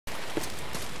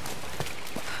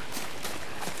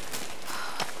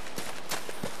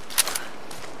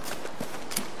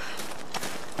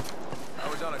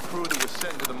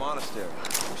rest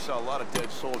area. We saw a lot of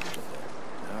dead soldiers up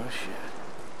there. Oh,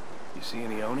 shit. You see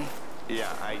any Oni?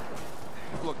 Yeah,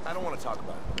 Look, I don't want to talk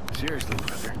about it. Seriously,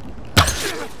 brother.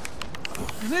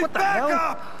 What the hell?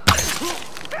 Up!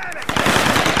 Damn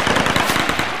it!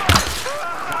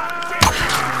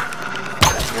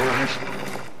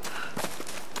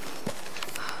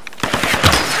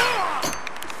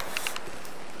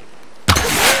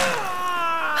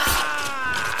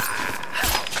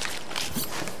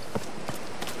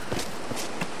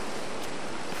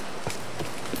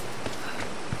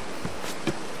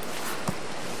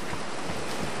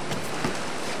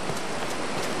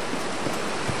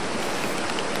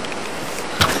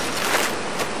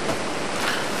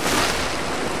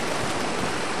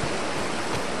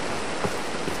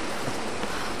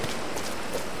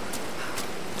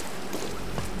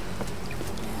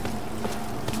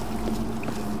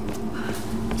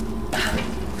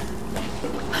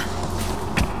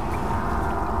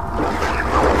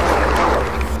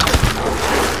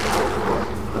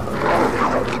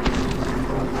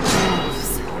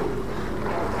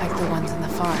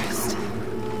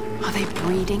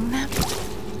 Breeding them?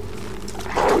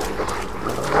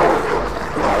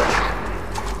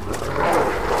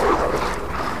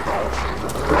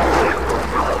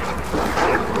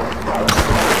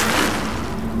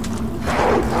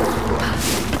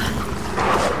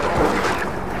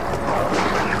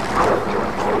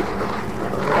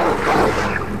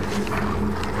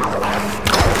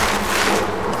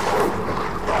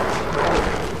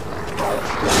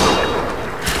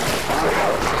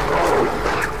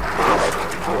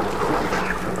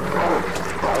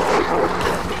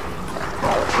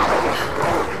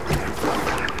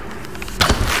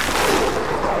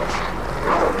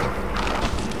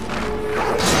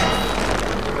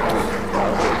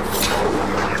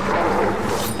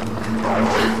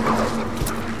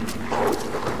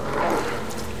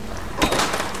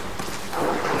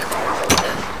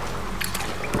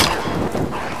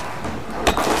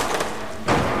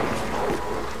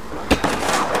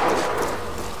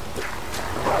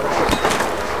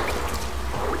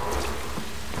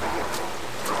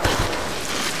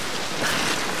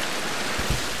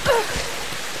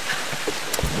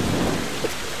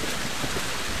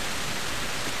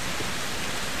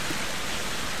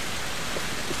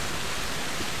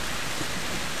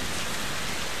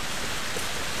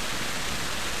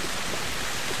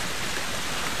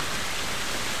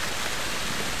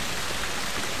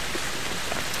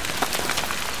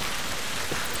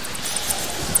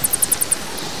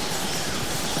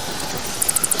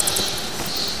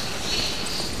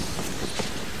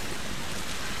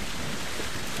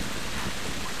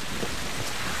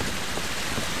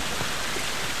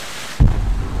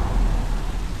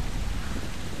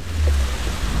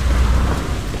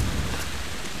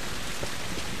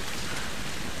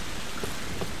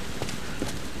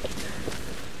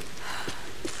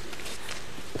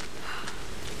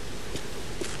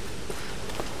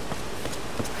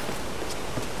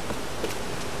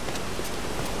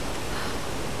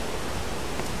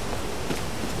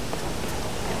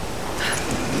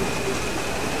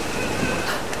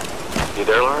 You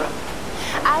there, Laura?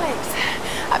 Alex,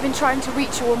 I've been trying to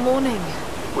reach you all morning.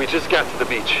 We just got to the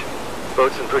beach.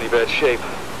 Boat's in pretty bad shape.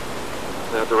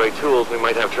 Without the right tools, we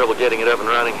might have trouble getting it up and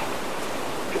running.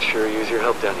 Could sure use your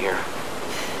help down here.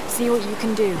 See what you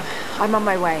can do. I'm on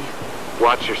my way.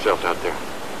 Watch yourself out there.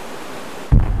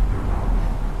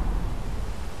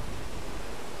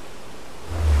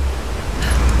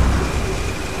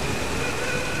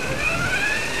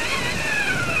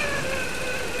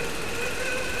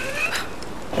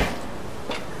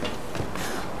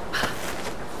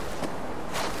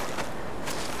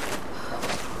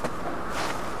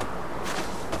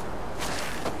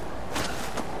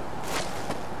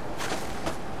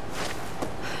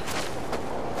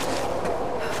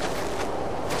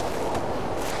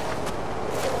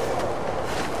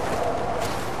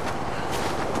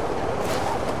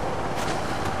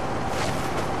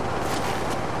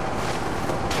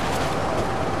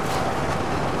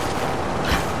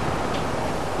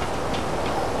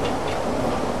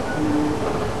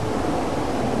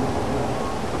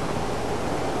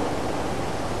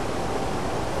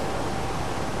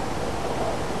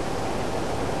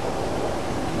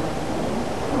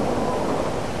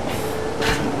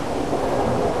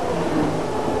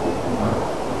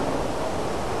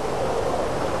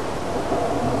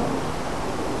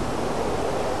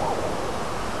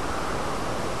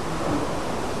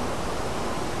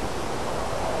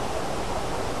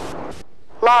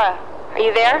 Laura, are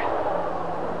you there?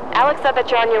 Alex said that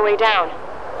you're on your way down.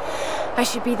 I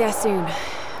should be there soon.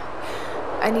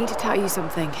 I need to tell you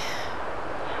something.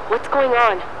 What's going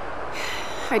on?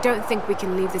 I don't think we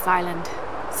can leave this island.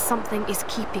 Something is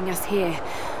keeping us here.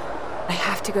 I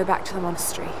have to go back to the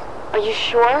monastery. Are you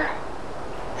sure?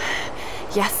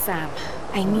 Yes, Sam.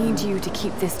 I need you to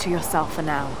keep this to yourself for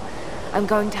now. I'm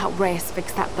going to help Reyes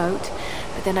fix that boat,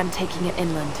 but then I'm taking it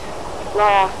inland.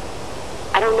 Laura,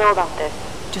 I don't know about this.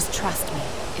 Just trust me.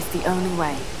 It's the only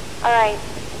way. All right.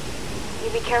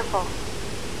 You be careful.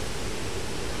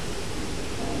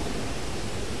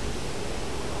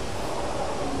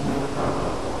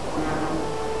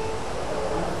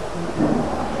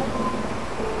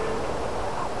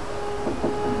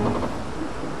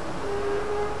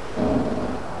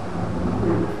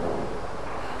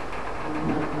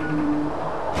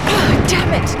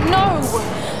 Damn it, no!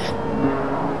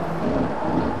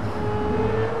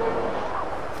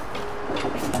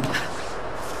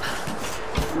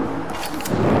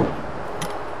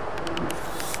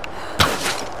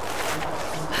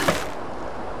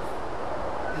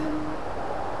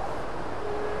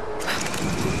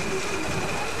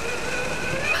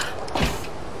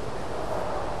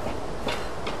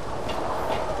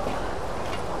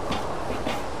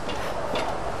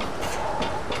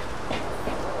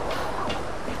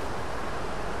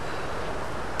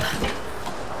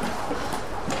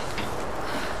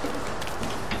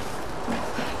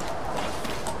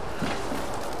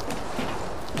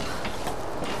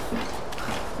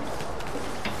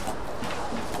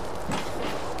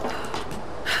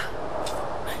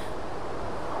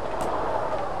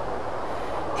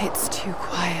 It's too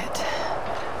quiet.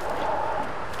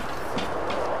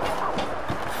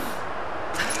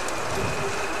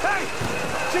 Hey!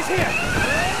 She's here!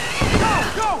 Go!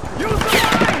 Go! Use the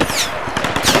lines!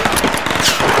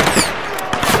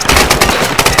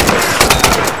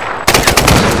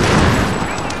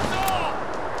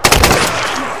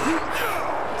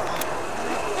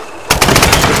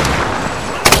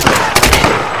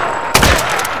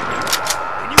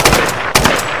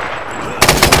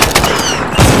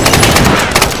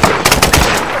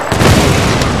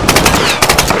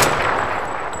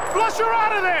 Flush her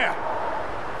out of there!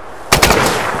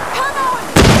 Come on!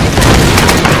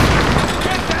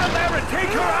 Get down there and take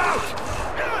her out!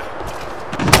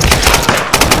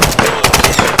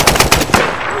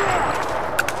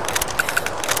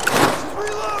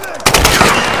 Reloading!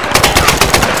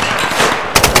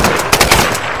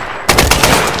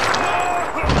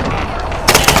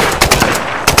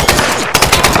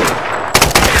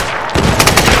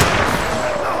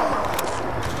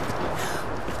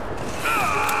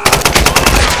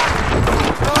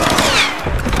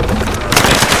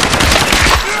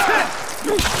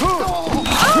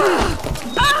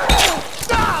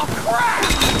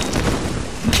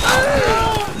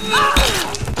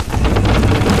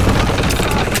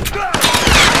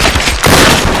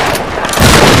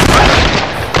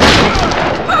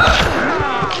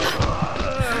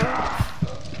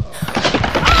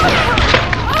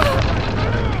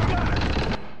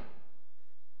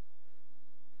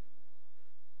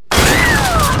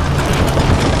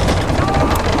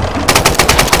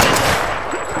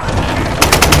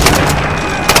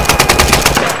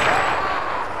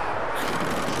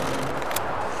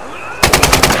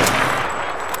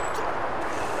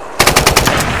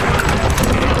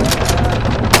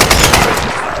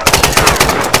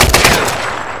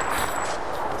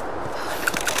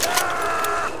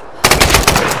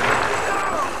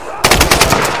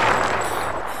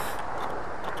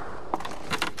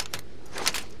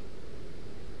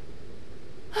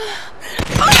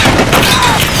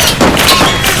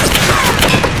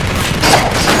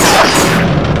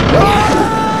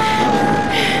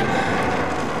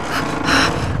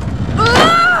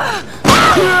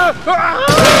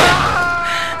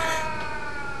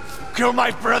 Kill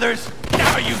my brothers,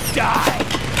 now you die!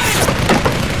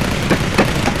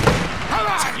 Come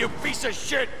on, you piece of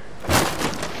shit!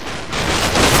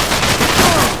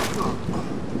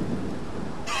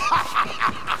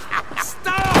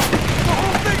 Stop! The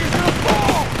whole thing is gonna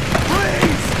fall!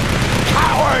 Please!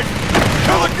 Coward!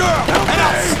 Kill the girl, and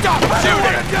I'll stop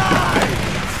shooting!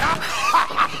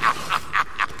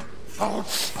 Hold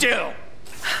still!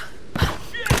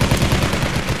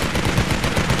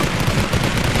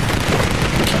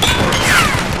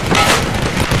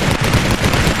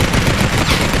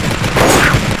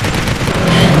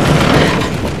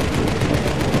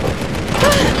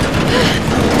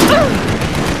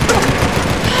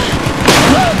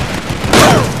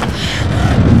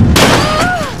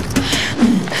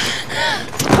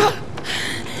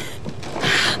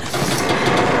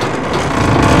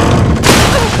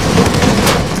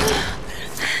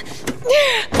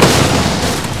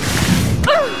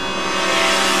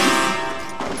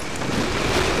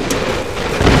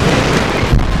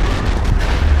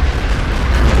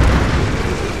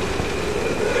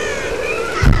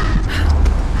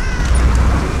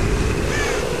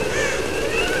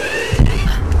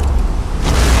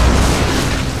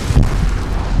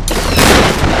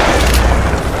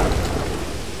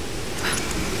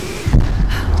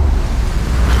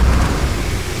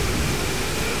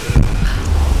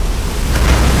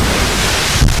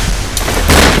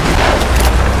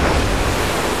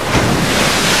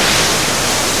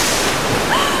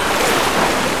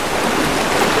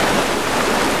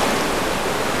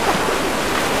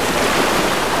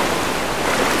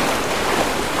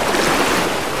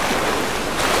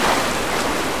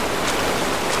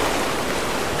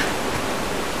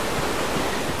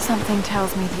 Something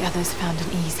tells me the others found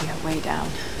an easier way down.